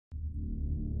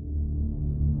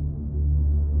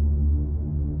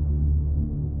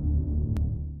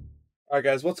Alright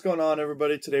guys, what's going on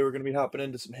everybody? Today we're going to be hopping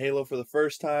into some Halo for the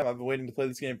first time. I've been waiting to play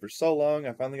this game for so long.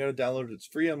 I finally got it downloaded. It's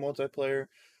free on multiplayer. I'm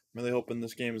really hoping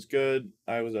this game is good.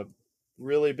 I was a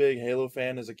really big Halo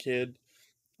fan as a kid.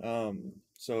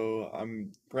 So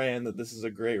I'm praying that this is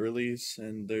a great release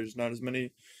and there's not as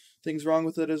many things wrong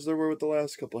with it as there were with the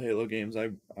last couple Halo games.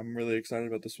 I'm really excited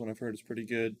about this one. I've heard it's pretty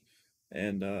good.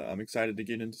 And I'm excited to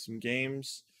get into some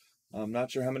games. I'm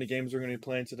not sure how many games we're going to be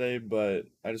playing today, but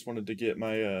I just wanted to get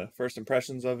my first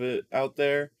impressions of it out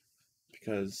there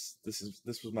because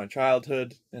this was my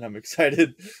childhood, and I'm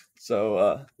excited.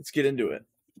 So let's get into it.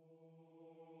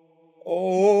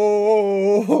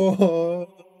 Oh,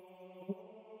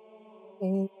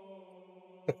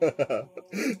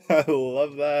 I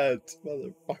love that,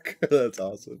 motherfucker. That's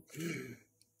awesome.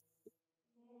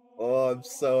 Oh, I'm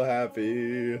so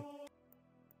happy.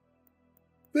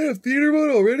 They have theater mode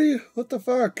already? What the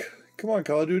fuck? Come on,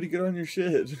 Call of Duty, get on your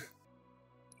shit.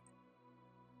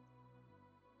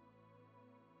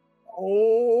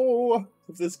 Oh,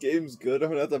 if this game's good, I'm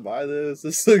gonna have to buy this.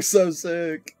 This looks so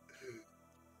sick.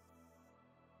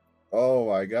 Oh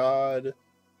my god.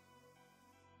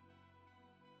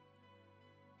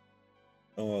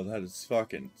 Oh, that is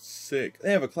fucking sick.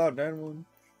 They have a Cloud9 one.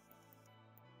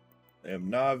 They have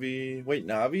Navi. Wait,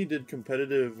 Navi did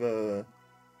competitive,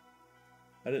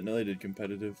 I didn't know they did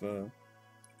competitive,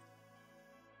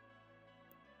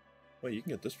 Wait, you can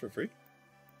get this for free?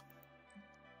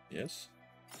 Yes.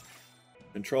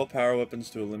 Control power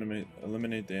weapons to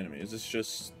eliminate the enemy. Is this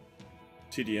just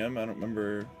TDM? I don't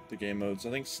remember the game modes. I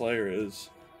think Slayer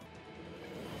is.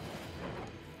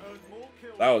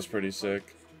 That was pretty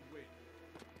sick.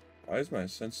 Why is my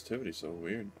sensitivity so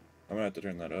weird? I'm gonna have to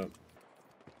turn that up.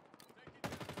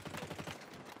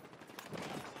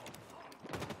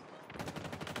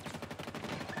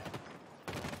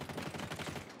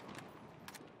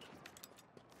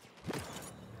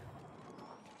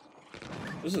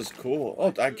 This is cool.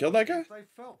 Oh, I killed that guy? They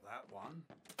felt that one.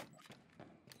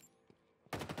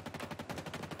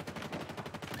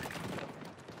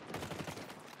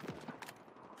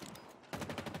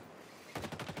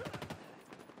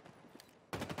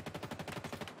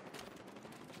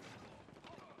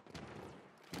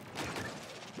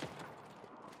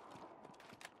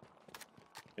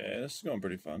 Okay, this is going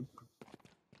pretty fun.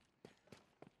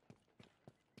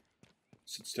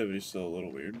 Sensitivity's still a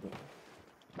little weird, but...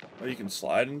 Oh, you can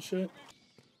slide and shit?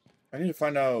 I need to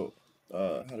find out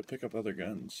how to pick up other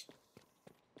guns.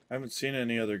 I haven't seen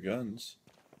any other guns.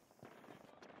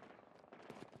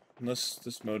 Unless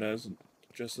this mode has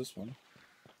just this one.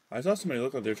 I saw somebody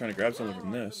look like they were trying to grab something from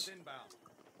this.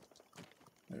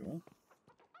 Wait, what?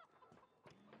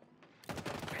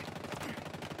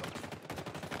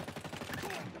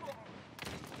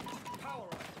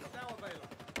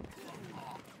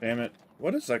 Damn it.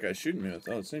 What is that guy shooting me with?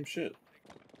 Oh, the same shit.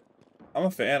 I'm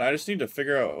a fan. I just need to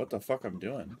figure out what the fuck I'm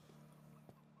doing.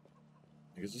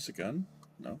 Like, is this a gun?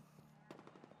 No.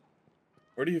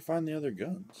 Where do you find the other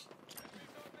guns?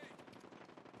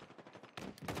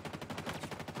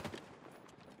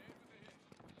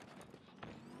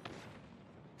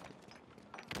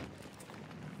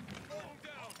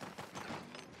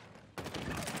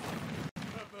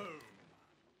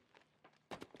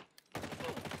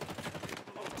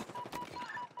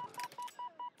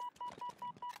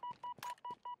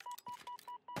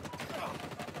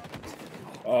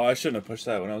 Oh, I shouldn't have pushed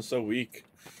that when I was so weak.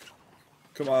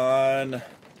 Come on.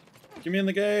 Get me in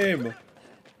the game.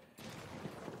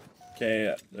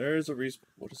 Okay, there's a reason.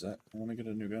 What is that? I want to get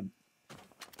a new gun.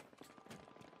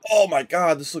 Oh my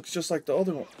god, this looks just like the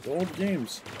other one, the old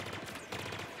games.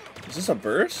 Is this a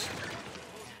burst?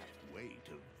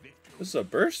 This is a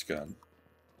burst gun.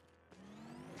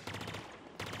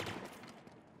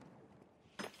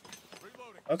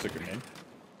 That's a grenade.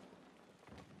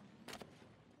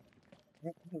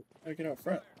 I get out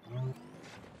front.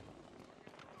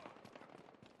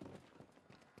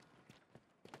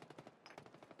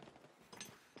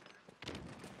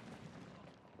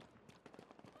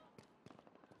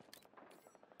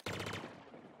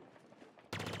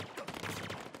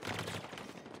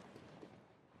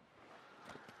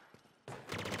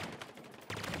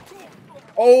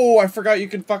 Oh, I forgot you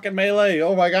can fucking melee.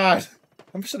 Oh my god.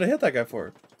 How much did I hit that guy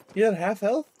for? He had half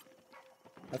health?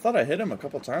 I thought I hit him a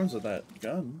couple times with that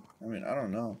gun. I mean, I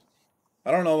don't know.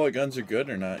 I don't know what guns are good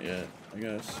or not yet, I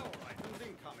guess.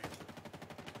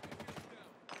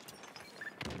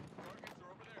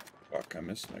 Fuck, I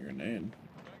missed my grenade.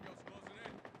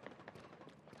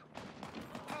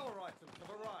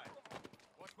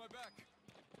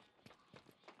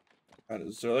 God,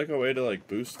 is there like a way to like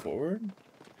boost forward?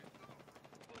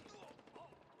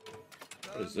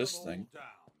 What is this thing?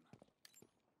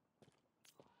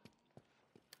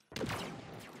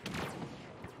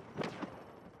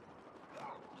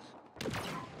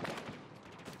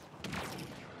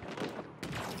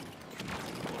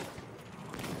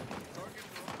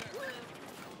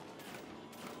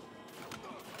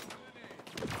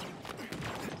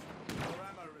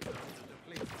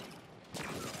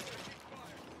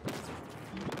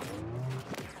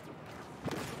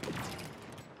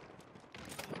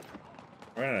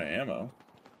 Ran out of ammo.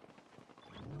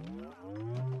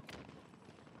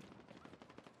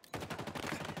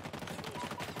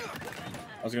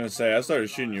 I was gonna say, I started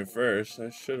shooting you first.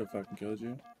 I should have fucking killed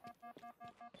you.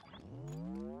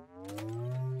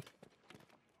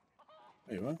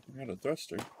 Wait, what? I got a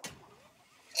thruster.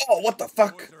 Oh, what the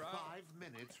fuck? 5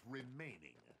 minutes remaining.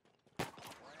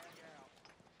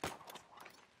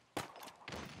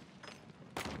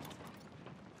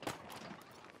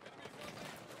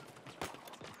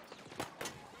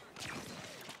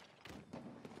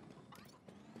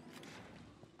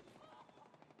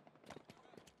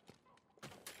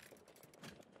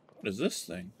 What is this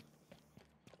thing?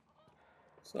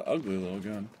 It's an ugly little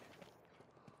gun.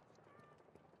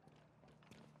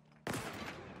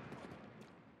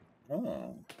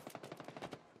 Oh.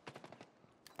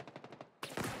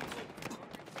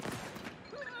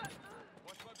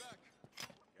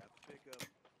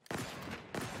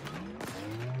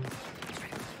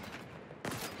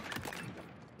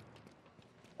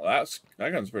 Well,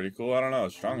 that gun's pretty cool. I don't know how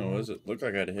strong it was. It looked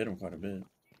like I had to hit him quite a bit.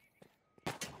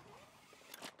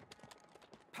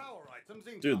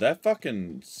 Dude, that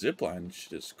fucking zipline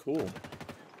shit is cool.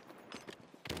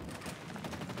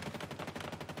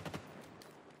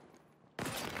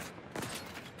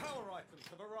 Power items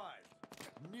have arrived.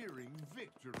 Nearing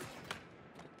victory.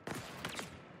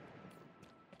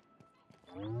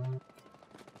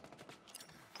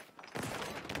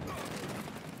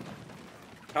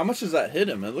 How much does that hit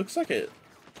him? It looks like it...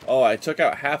 Oh, I took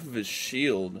out half of his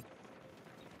shield.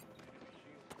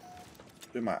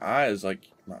 Dude, my eyes, like...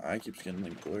 My eye keeps getting,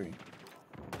 like, blurry.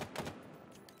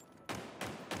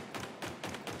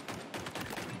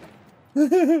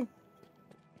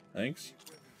 Thanks.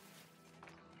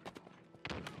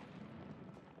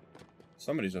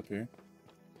 Somebody's up here.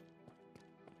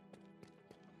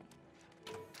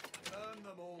 Burn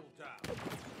them all down.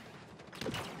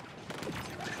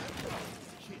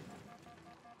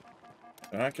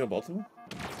 Did I not kill both of them?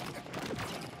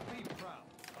 Be proud,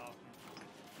 Spartan.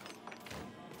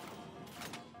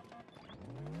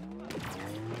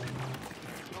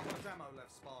 Not much ammo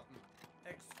left, Spartan.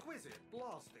 Exquisite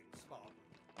blasting, Spartan.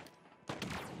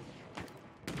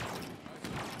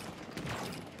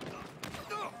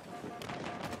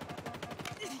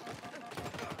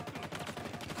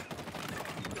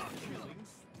 Killing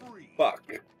spree. Fuck.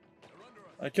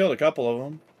 I killed a couple of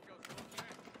them.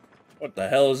 What the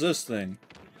hell is this thing?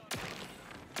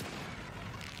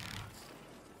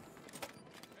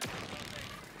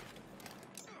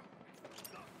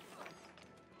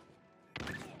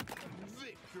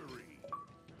 Victory.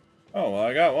 Oh, well,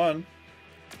 I got one.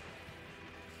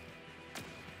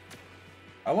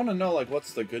 I want to know, like,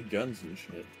 what's the good guns and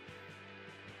shit.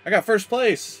 I got first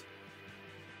place!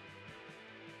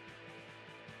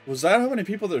 Was that how many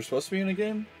people there's supposed to be in a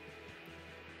game?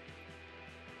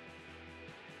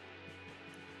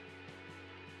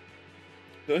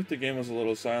 I feel like the game was a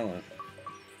little silent.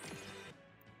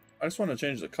 I just want to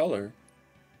change the color.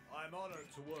 I'm honored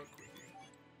to work with you.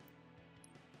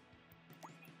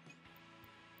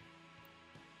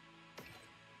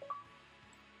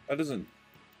 That doesn't...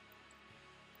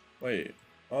 Wait.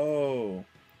 Oh.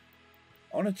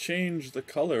 I want to change the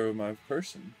color of my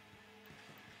person.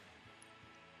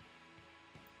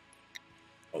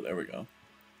 Oh, there we go.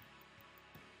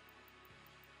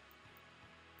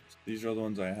 These are the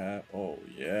ones I have. Oh,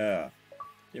 yeah.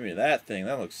 Give me that thing.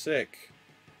 That looks sick.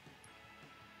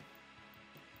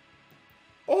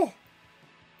 Oh!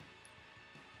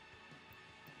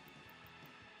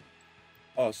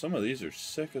 Oh, some of these are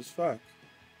sick as fuck.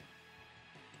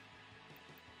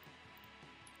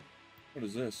 What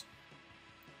is this?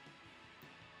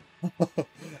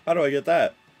 How do I get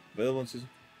that? Available in season.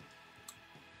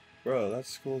 Bro,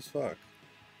 that's cool as fuck.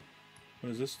 What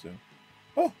does this do?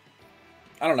 Oh!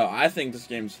 I don't know. I think this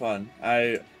game's fun.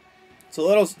 It was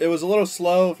a little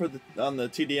slow for on the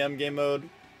TDM game mode,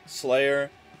 Slayer.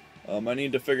 I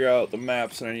need to figure out the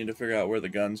maps and I need to figure out where the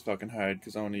guns fucking hide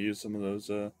because I want to use some of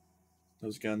those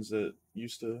guns that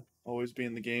used to always be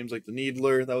in the games, like the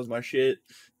Needler. That was my shit.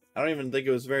 I don't even think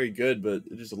it was very good, but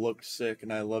it just looked sick,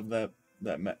 and I love I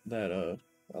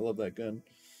love that gun.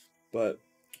 But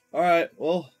all right,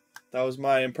 well, that was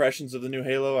my impressions of the new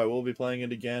Halo. I will be playing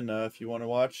it again. If you want to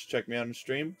watch, check me out on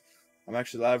stream. I'm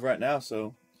actually live right now,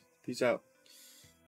 so peace out.